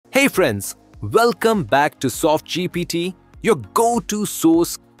friends, welcome back to SoftGPT, your go-to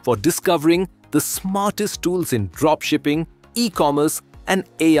source for discovering the smartest tools in dropshipping, e-commerce, and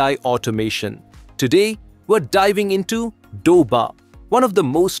AI automation. Today, we're diving into Doba, one of the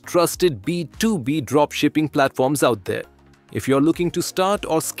most trusted B2B dropshipping platforms out there. If you're looking to start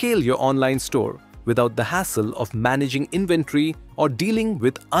or scale your online store without the hassle of managing inventory or dealing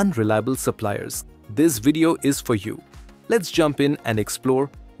with unreliable suppliers, this video is for you. Let's jump in and explore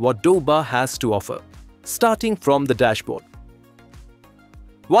what Doba has to offer, starting from the dashboard.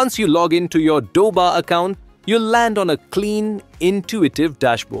 Once you log into your Doba account, you'll land on a clean, intuitive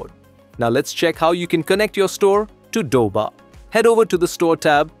dashboard. Now let's check how you can connect your store to Doba. Head over to the Store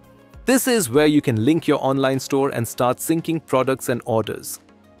tab. This is where you can link your online store and start syncing products and orders.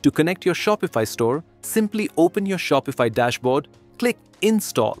 To connect your Shopify store, simply open your Shopify dashboard, click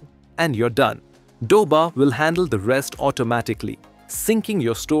Install, and you're done. Doba will handle the rest automatically, syncing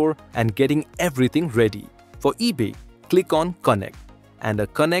your store and getting everything ready. For eBay, click on Connect, and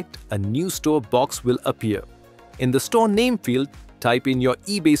a new store box will appear. In the store name field, type in your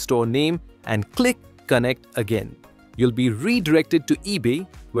eBay store name and click Connect again. You'll be redirected to eBay,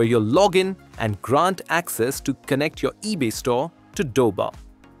 where you'll log in and grant access to connect your eBay store to Doba.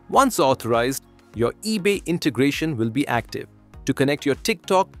 Once authorized, your eBay integration will be active. To connect your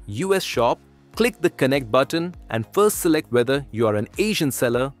TikTok US shop, click the Connect button and first select whether you are an Asian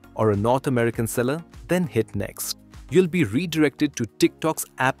seller or a North American seller, then hit Next. You'll be redirected to TikTok's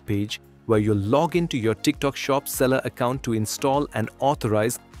app page, where you'll log into your TikTok shop seller account to install and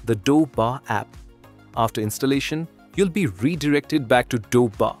authorize the Doba app. After installation, you'll be redirected back to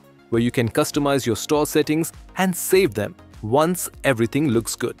Doba, where you can customize your store settings and save them once everything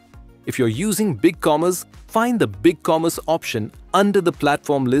looks good. If you're using BigCommerce, find the BigCommerce option under the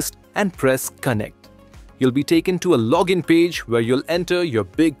platform list and press Connect. You'll be taken to a login page where you'll enter your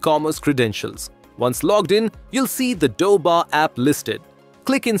BigCommerce credentials. Once logged in, you'll see the Doba app listed.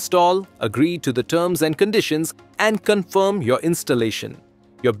 Click Install, agree to the terms and conditions, and confirm your installation.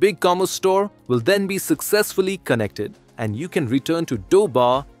 Your BigCommerce store will then be successfully connected, and you can return to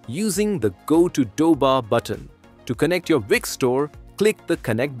Doba using the Go to Doba button. To connect your Wix store, click the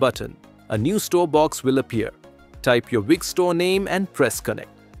Connect button. A new store box will appear. Type your Wix store name and press Connect.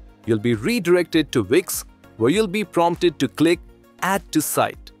 You'll be redirected to Wix, where you'll be prompted to click Add to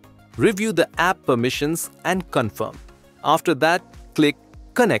Site. Review the app permissions and confirm. After that, click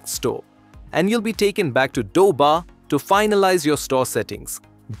Connect Store, and you'll be taken back to Doba to finalize your store settings.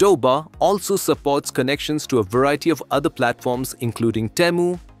 Doba also supports connections to a variety of other platforms including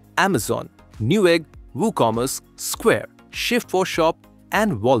Temu, Amazon, Newegg, WooCommerce, Square, Shift4Shop,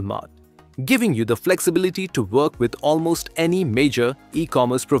 and Walmart, giving you the flexibility to work with almost any major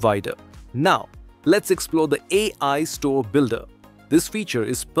e-commerce provider. Now, let's explore the AI Store Builder. This feature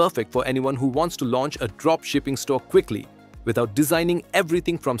is perfect for anyone who wants to launch a dropshipping store quickly without designing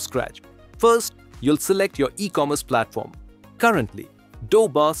everything from scratch. First, you'll select your e-commerce platform. Currently,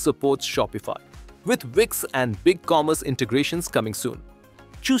 Doba supports Shopify, with Wix and BigCommerce integrations coming soon.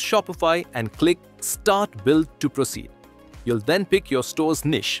 Choose Shopify and click Start Build to proceed. You'll then pick your store's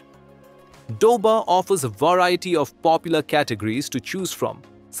niche. Doba offers a variety of popular categories to choose from,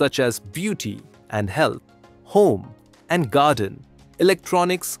 such as beauty and health, home and garden,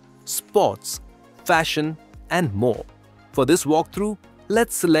 electronics, sports, fashion, and more. For this walkthrough,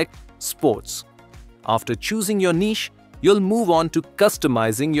 let's select Sports. After choosing your niche, you'll move on to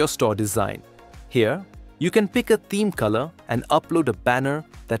customizing your store design. Here, you can pick a theme color and upload a banner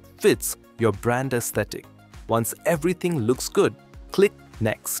that fits your brand aesthetic. Once everything looks good, click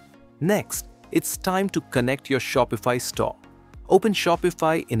Next. Next, it's time to connect your Shopify store. Open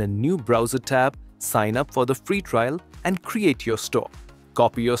Shopify in a new browser tab, sign up for the free trial, and create your store.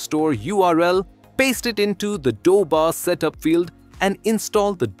 Copy your store URL, paste it into the Doba setup field, and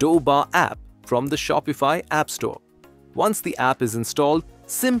install the Doba app from the Shopify App Store. Once the app is installed,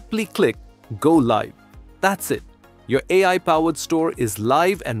 simply click Go Live. That's it. Your AI-powered store is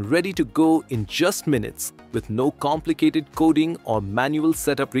live and ready to go in just minutes, with no complicated coding or manual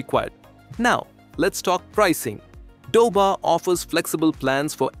setup required. Now, let's talk pricing. Doba offers flexible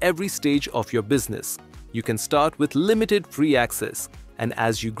plans for every stage of your business. You can start with limited free access, and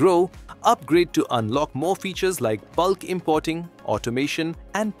as you grow, upgrade to unlock more features like bulk importing, automation,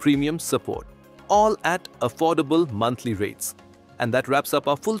 and premium support, all at affordable monthly rates. And that wraps up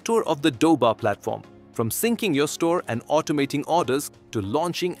our full tour of the Doba platform. From syncing your store and automating orders to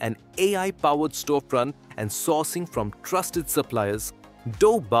launching an AI-powered storefront and sourcing from trusted suppliers,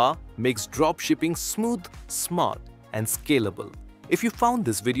 Doba makes dropshipping smooth, smart, and scalable. If you found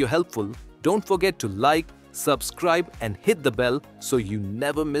this video helpful, don't forget to like, subscribe and hit the bell so you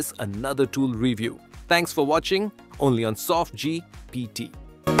never miss another tool review. Thanks for watching, only on SoftGPT.